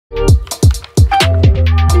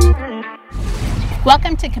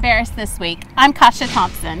Welcome to Cabarrus This Week. I'm Kasha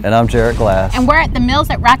Thompson. And I'm Jarrett Glass. And we're at the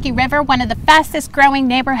Mills at Rocky River, one of the fastest growing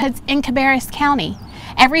neighborhoods in Cabarrus County.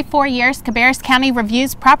 Every 4 years, Cabarrus County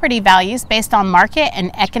reviews property values based on market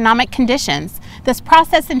and economic conditions. This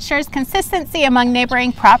process ensures consistency among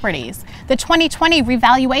neighboring properties. The 2020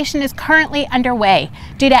 revaluation is currently underway.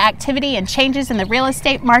 Due to activity and changes in the real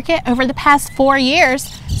estate market over the past 4 years,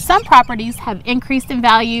 some properties have increased in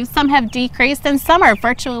value, some have decreased, and some are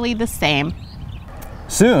virtually the same.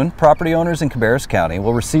 Soon, property owners in Cabarrus County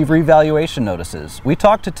will receive revaluation notices. We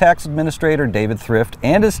talked to Tax Administrator David Thrift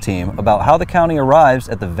and his team about how the county arrives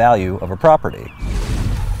at the value of a property.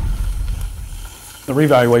 The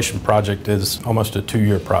revaluation project is almost a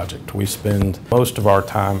 2-year project. We spend most of our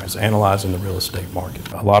time as analyzing the real estate market.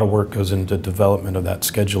 A lot of work goes into development of that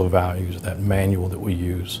schedule of values, that manual that we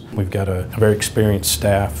use. We've got a very experienced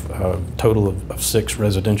staff, a total of 6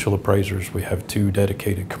 residential appraisers. We have 2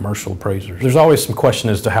 dedicated commercial appraisers. There's always some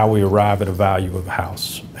question as to how we arrive at a value of a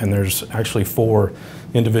house, and there's actually 4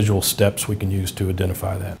 individual steps we can use to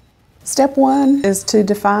identify that. Step 1 is to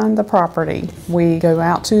define the property. We go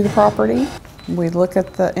out to the property. We look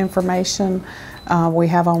at the information we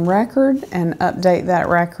have on record and update that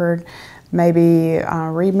record, maybe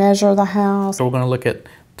remeasure the house. So we're going to look at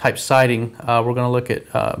type siding, we're going to look at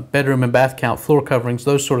bedroom and bath count, floor coverings,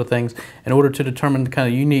 those sort of things in order to determine the kind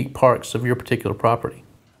of unique parts of your particular property.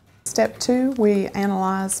 Step 2, we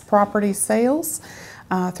analyze property sales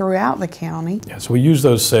throughout the county. Yeah, so we use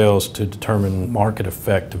those sales to determine market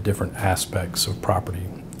effect of different aspects of property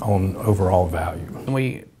on overall value. And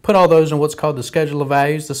we put all those in what's called the schedule of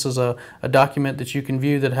values. This is a document that you can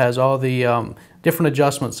view that has all the different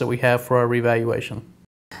adjustments that we have for our revaluation.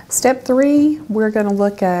 Step 3, we're going to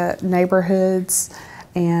look at neighborhoods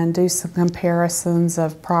and do some comparisons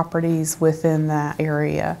of properties within that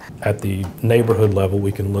area. At the neighborhood level,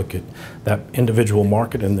 we can look at that individual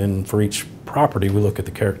market, and then for each property, we look at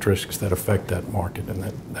the characteristics that affect that market and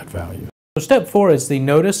that value. So step 4 is the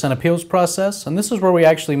notice and appeals process, and this is where we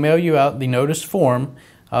actually mail you out the notice form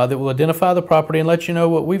that will identify the property and let you know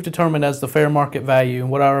what we've determined as the fair market value and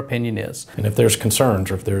what our opinion is. And if there's concerns,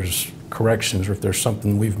 or if there's corrections, or if there's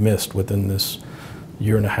something we've missed within this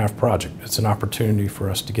 1.5-year project, it's an opportunity for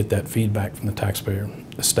us to get that feedback from the taxpayer,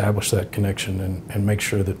 establish that connection, and make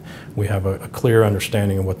sure that we have a clear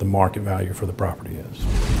understanding of what the market value for the property is.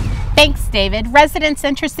 Thanks, David. Residents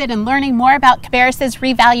interested in learning more about Cabarrus's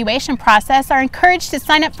revaluation process are encouraged to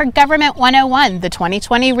sign up for Government 101, the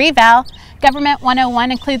 2020 reval. Government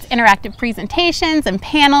 101 includes interactive presentations and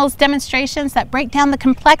panels, demonstrations that break down the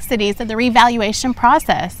complexities of the revaluation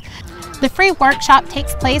process. The free workshop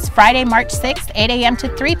takes place Friday, March 6th, 8 a.m. to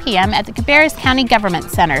 3 p.m. at the Cabarrus County Government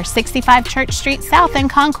Center, 65 Church Street South in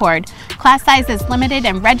Concord. Class size is limited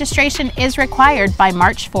and registration is required by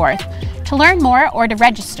March 4th. To learn more or to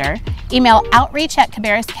register, email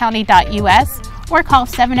outreach@cabarruscounty.us or call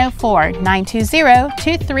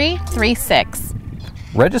 704-920-2336.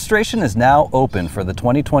 Registration is now open for the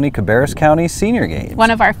 2020 Cabarrus County Senior Games.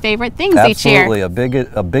 One of our favorite things each year. Absolutely,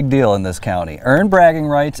 a big deal in this county. Earn bragging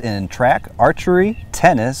rights in track, archery,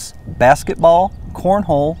 tennis, basketball,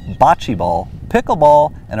 cornhole, bocce ball,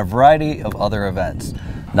 pickleball, and a variety of other events.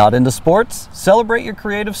 Not into sports? Celebrate your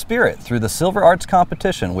creative spirit through the Silver Arts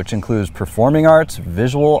Competition, which includes performing arts,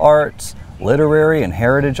 visual arts, literary and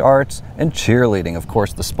heritage arts, and cheerleading, of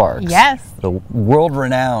course, the Sparks. Yes. The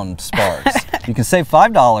world-renowned Sparks. You can save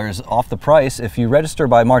 $5 off the price if you register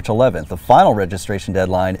by March 11th. The final registration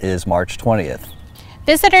deadline is March 20th.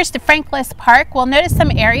 Visitors to Frank List Park will notice some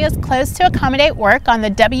areas closed to accommodate work on the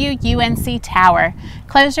WUNC Tower.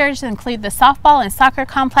 Closures include the softball and soccer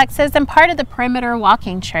complexes and part of the perimeter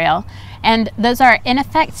walking trail, and those are in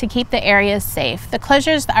effect to keep the areas safe. The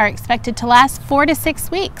closures are expected to last 4 to 6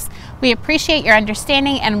 weeks. We appreciate your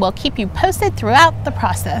understanding and will keep you posted throughout the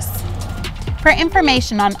process. For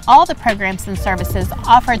information on all the programs and services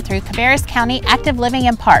offered through Cabarrus County Active Living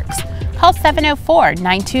and Parks, call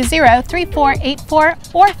 704-920-3484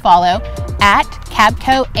 or follow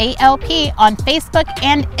 @CabcoALP on Facebook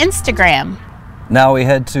and Instagram. Now we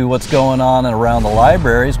head to what's going on around the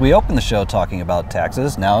libraries. We opened the show talking about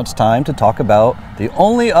taxes. Now it's time to talk about the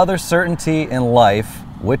only other certainty in life,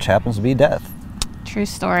 which happens to be death. True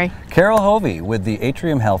story. Carol Hovey with the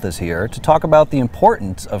Atrium Health is here to talk about the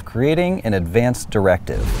importance of creating an advance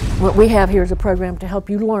directive. What we have here is a program to help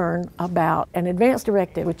you learn about an advance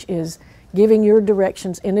directive, which is giving your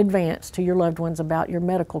directions in advance to your loved ones about your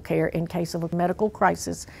medical care in case of a medical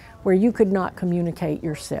crisis where you could not communicate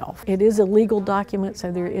yourself. It is a legal document,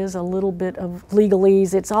 so there is a little bit of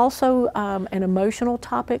legalese. It's also an emotional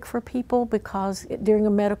topic for people because during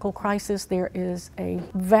a medical crisis there is a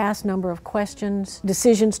vast number of questions,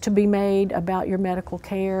 decisions to be made about your medical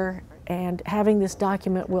care, and having this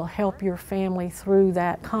document will help your family through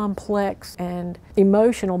that complex and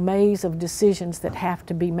emotional maze of decisions that have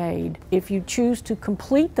to be made. If you choose to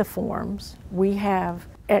complete the forms, we have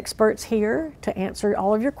experts here to answer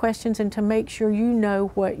all of your questions and to make sure you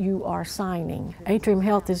know what you are signing. Atrium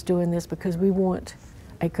Health is doing this because we want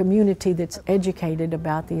a community that's educated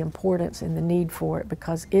about the importance and the need for it,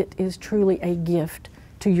 because it is truly a gift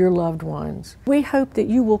to your loved ones. We hope that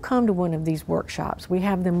you will come to one of these workshops. We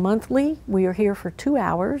have them monthly. We are here for 2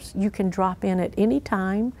 hours. You can drop in at any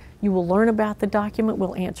time. You will learn about the document.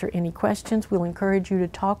 We'll answer any questions. We'll encourage you to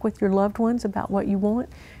talk with your loved ones about what you want,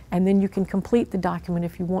 and then you can complete the document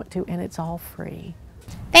if you want to, and it's all free.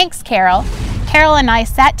 Thanks, Carol. Carol and I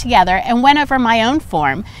sat together and went over my own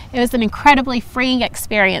form. It was an incredibly freeing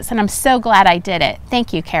experience, and I'm so glad I did it.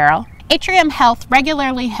 Thank you, Carol. Atrium Health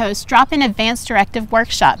regularly hosts drop-in advanced directive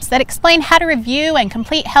workshops that explain how to review and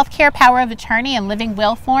complete healthcare power of attorney and living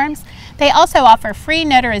will forms. They also offer free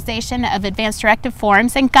notarization of advanced directive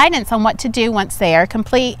forms and guidance on what to do once they are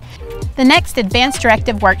complete. The next advanced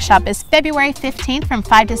directive workshop is February 15th from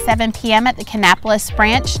 5 to 7 p.m. at the Kannapolis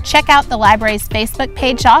branch. Check out the library's Facebook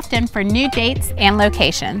page often for new dates and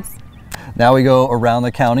locations. Now we go around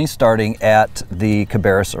the county, starting at the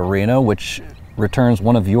Cabarrus Arena, which returns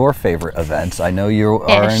one of your favorite events. I know you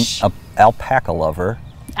are an alpaca lover.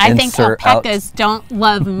 I think alpacas don't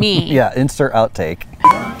love me. Yeah, insert outtake.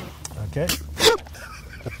 Okay.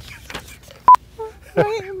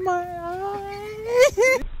 Right in my eye.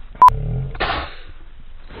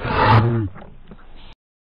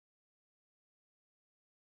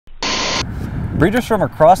 Breeders from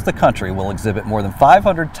across the country will exhibit more than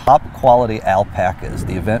 500 top quality alpacas.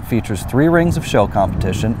 The event features 3 rings of show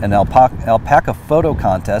competition, an alpaca photo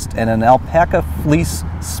contest, and an alpaca fleece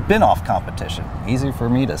spin-off competition. Easy for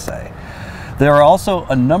me to say. There are also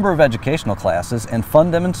a number of educational classes and fun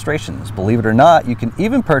demonstrations. Believe it or not, you can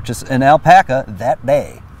even purchase an alpaca that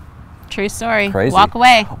day. True story. Crazy. Walk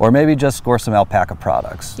away. Or maybe just score some alpaca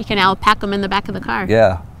products. You can alpaca them in the back of the car.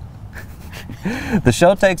 Yeah. The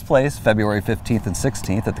show takes place February 15th and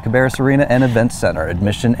 16th at the Cabarrus Arena and Events Center.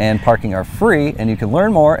 Admission and parking are free, and you can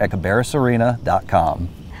learn more at cabarrusarena.com.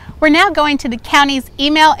 We're now going to the county's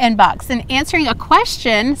email inbox and answering a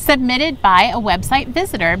question submitted by a website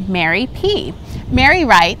visitor, Mary P. Mary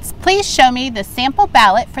writes, please show me the sample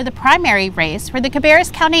ballot for the primary race for the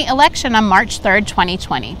Cabarrus County election on March 3rd,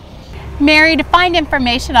 2020. Mary, to find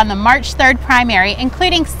information on the March 3rd primary,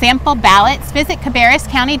 including sample ballots, visit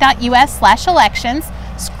cabarruscounty.us/elections,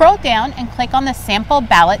 scroll down and click on the sample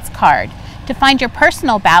ballots card. To find your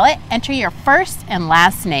personal ballot, enter your first and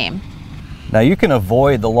last name. Now you can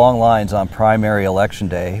avoid the long lines on primary election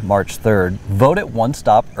day, March 3rd. Vote at One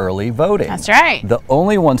Stop Early Voting. That's right. The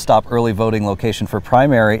only One Stop Early Voting location for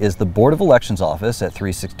primary is the Board of Elections office at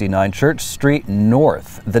 369 Church Street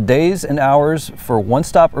North. The days and hours for One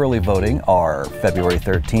Stop Early Voting are February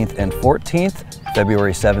 13th and 14th,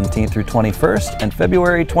 February 17th through 21st, and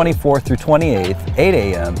February 24th through 28th, 8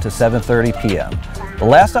 a.m. to 7:30 p.m. The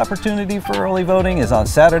last opportunity for early voting is on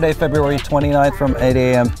Saturday, February 29th from 8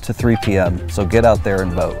 a.m. to 3 p.m. So get out there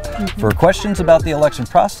and vote. For questions about the election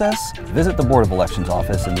process, visit the Board of Elections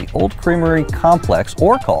office in the Old Creamery Complex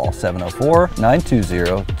or call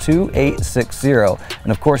 704-920-2860.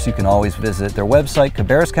 And of course, you can always visit their website,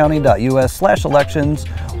 cabarruscounty.us/elections,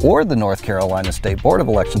 or the North Carolina State Board of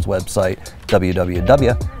Elections website, www.ncsbe.gov.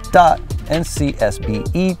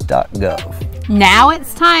 Now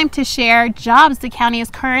it's time to share jobs the county is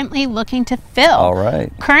currently looking to fill. All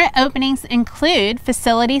right. Current openings include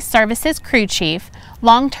Facility Services Crew Chief,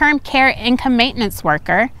 Long-Term Care Income Maintenance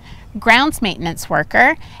Worker, Grounds Maintenance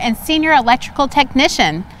Worker, and Senior Electrical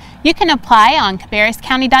Technician. You can apply on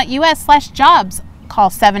cabarruscounty.us/jobs. Call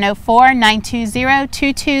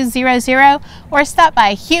 704-920-2200 or stop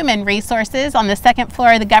by Human Resources on the 2nd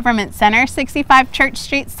floor of the Government Center, 65 Church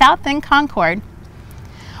Street South in Concord.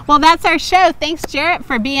 Well, that's our show. Thanks, Jarrett,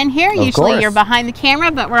 for being here. Usually you're behind the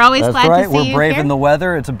camera, but we're always glad to see you here. We're braving the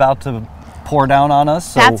weather. It's about to pour down on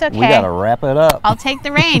us, so That's okay. we got to wrap it up. I'll take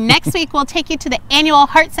the reign. Next week, we'll take you to the annual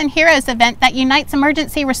Hearts and Heroes event that unites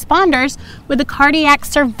emergency responders with the cardiac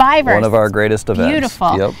survivors. One of our greatest events.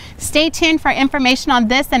 Beautiful. Yep. Stay tuned for information on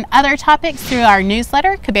this and other topics through our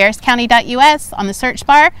newsletter, cabarruscounty.us. On the search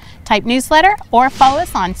bar, type newsletter, or follow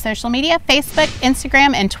us on social media, Facebook,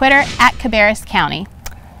 Instagram, and Twitter at Cabarrus County.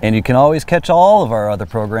 And you can always catch all of our other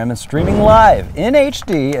programming streaming live in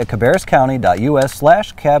HD at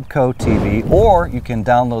cabarruscounty.us/CabcoTV, or you can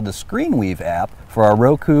download the ScreenWeave app for our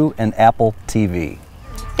Roku and Apple TV.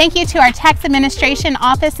 Thank you to our Tax Administration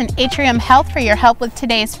Office and Atrium Health for your help with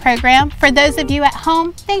today's program. For those of you at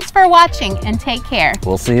home, thanks for watching and take care.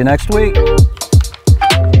 We'll see you next week.